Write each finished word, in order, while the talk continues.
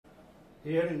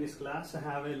Here in this class, I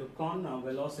have a look on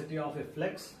velocity of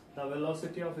efflux. The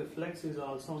velocity of efflux is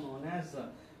also known as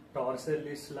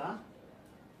Torricelli's law.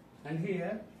 And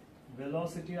here,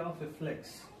 velocity of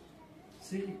efflux.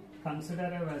 See,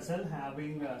 consider a vessel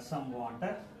having some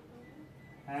water,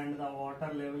 and the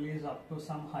water level is up to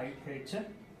some height h.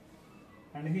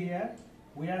 And here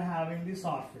we are having this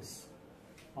orifice.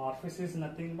 Orifice is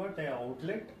nothing but an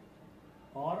outlet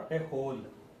or a hole.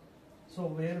 So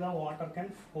where the water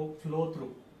can flow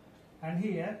through. And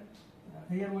here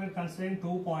we are considering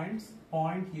 2 points,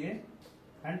 point A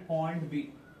and point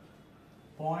B.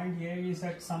 Point A is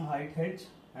at some height h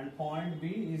and point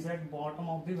B is at bottom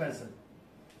of the vessel.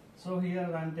 So here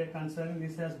I am considering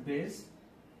this as base.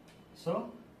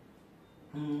 So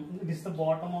this is the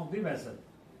bottom of the vessel.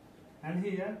 And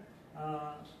here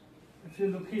if you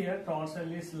look here,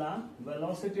 Torricelli's law,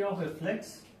 velocity of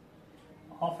efflux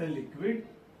of a liquid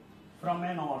from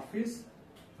an orifice,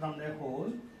 from the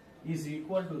hole, is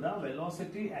equal to the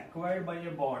velocity acquired by a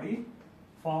body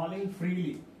falling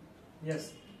freely.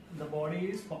 Yes, the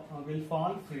body will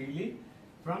fall freely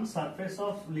from surface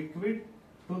of liquid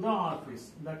to the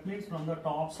orifice. That means from the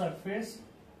top surface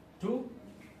to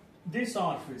this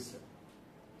orifice.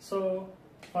 So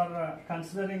for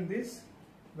considering this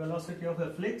velocity of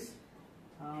efflux,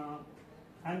 I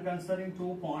am considering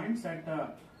 2 points at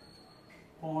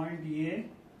point A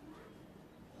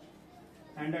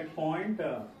and at point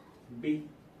B.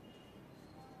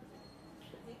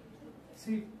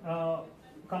 See,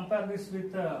 compare this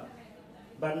with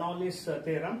Bernoulli's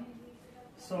theorem.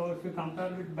 So if you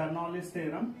compare with Bernoulli's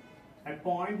theorem, at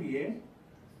point A,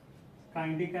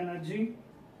 kinetic energy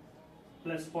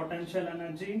plus potential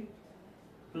energy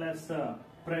plus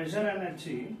pressure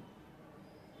energy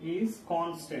is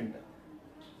constant.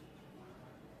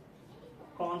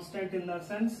 Constant in the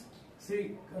sense,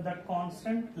 see that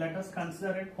constant, let us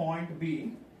consider at point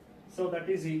B. So that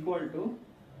is equal to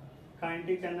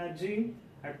kinetic energy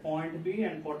at point B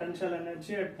and potential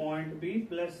energy at point B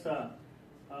plus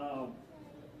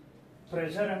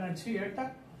pressure energy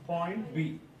at point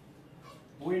B.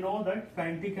 We know that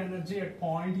kinetic energy at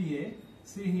point A,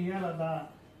 see here the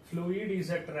fluid is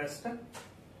at rest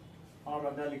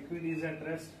or the liquid is at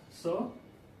rest. So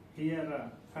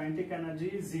here kinetic energy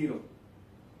is 0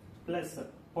 plus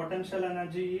potential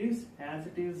energy is as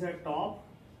it is at top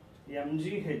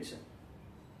mgh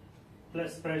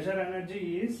plus pressure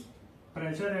energy is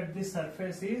pressure at the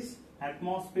surface is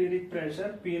atmospheric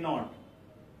pressure P0.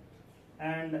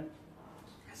 And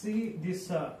see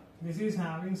this is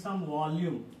having some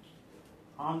volume.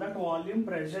 On that volume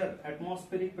pressure,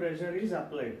 atmospheric pressure is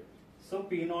applied. So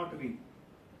P0 V.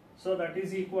 So that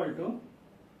is equal to,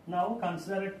 now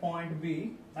consider at point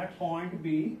B. At point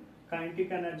B,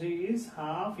 kinetic energy is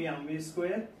half mv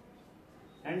square.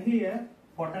 And here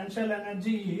potential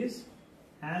energy is,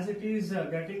 as it is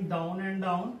getting down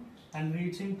and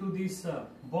reaching to this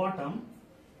bottom,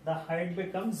 the height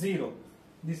becomes 0.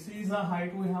 This is the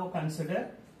height we have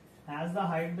considered. As the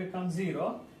height becomes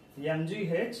 0,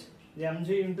 mgh,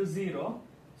 mg into 0,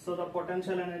 so the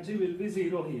potential energy will be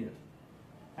 0 here.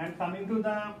 And coming to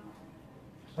the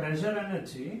pressure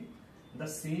energy, the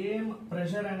same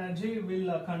pressure energy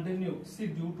will continue. See,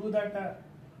 due to that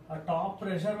top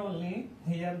pressure only,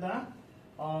 here the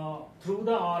through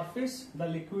the orifice the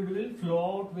liquid will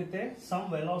flow out with some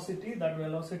velocity. That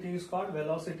velocity is called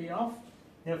velocity of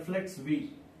efflux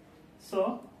V.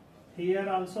 So here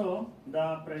also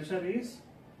the pressure is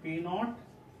P0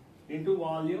 into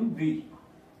volume V.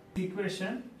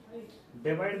 Equation,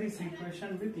 divide this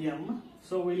equation with m.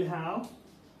 So we'll have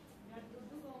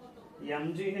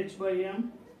mgh by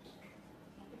m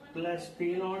plus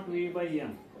P0 V by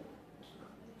m.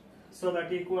 So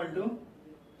that equal to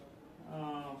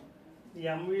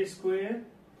mv square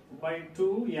by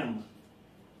 2m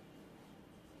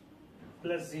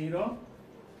plus 0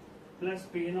 plus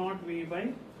P0 V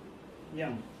by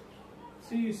m.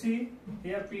 So you see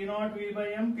here P0 V by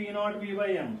m, P0 V by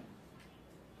m.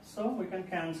 So we can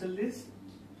cancel this,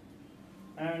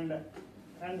 and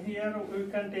here we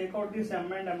can take out this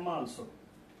m and m also.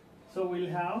 So we'll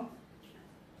have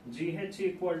gh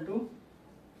equal to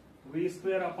v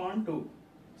square upon 2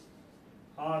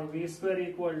 or v square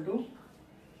equal to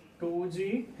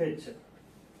 2gh.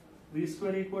 V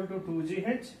square equal to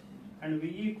 2gh and v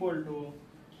equal to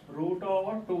root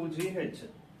over 2gh.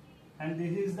 And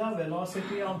this is the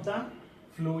velocity of the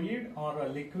fluid or a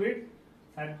liquid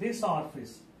at this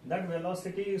orifice. That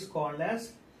velocity is called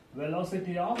as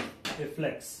velocity of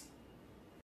efflux.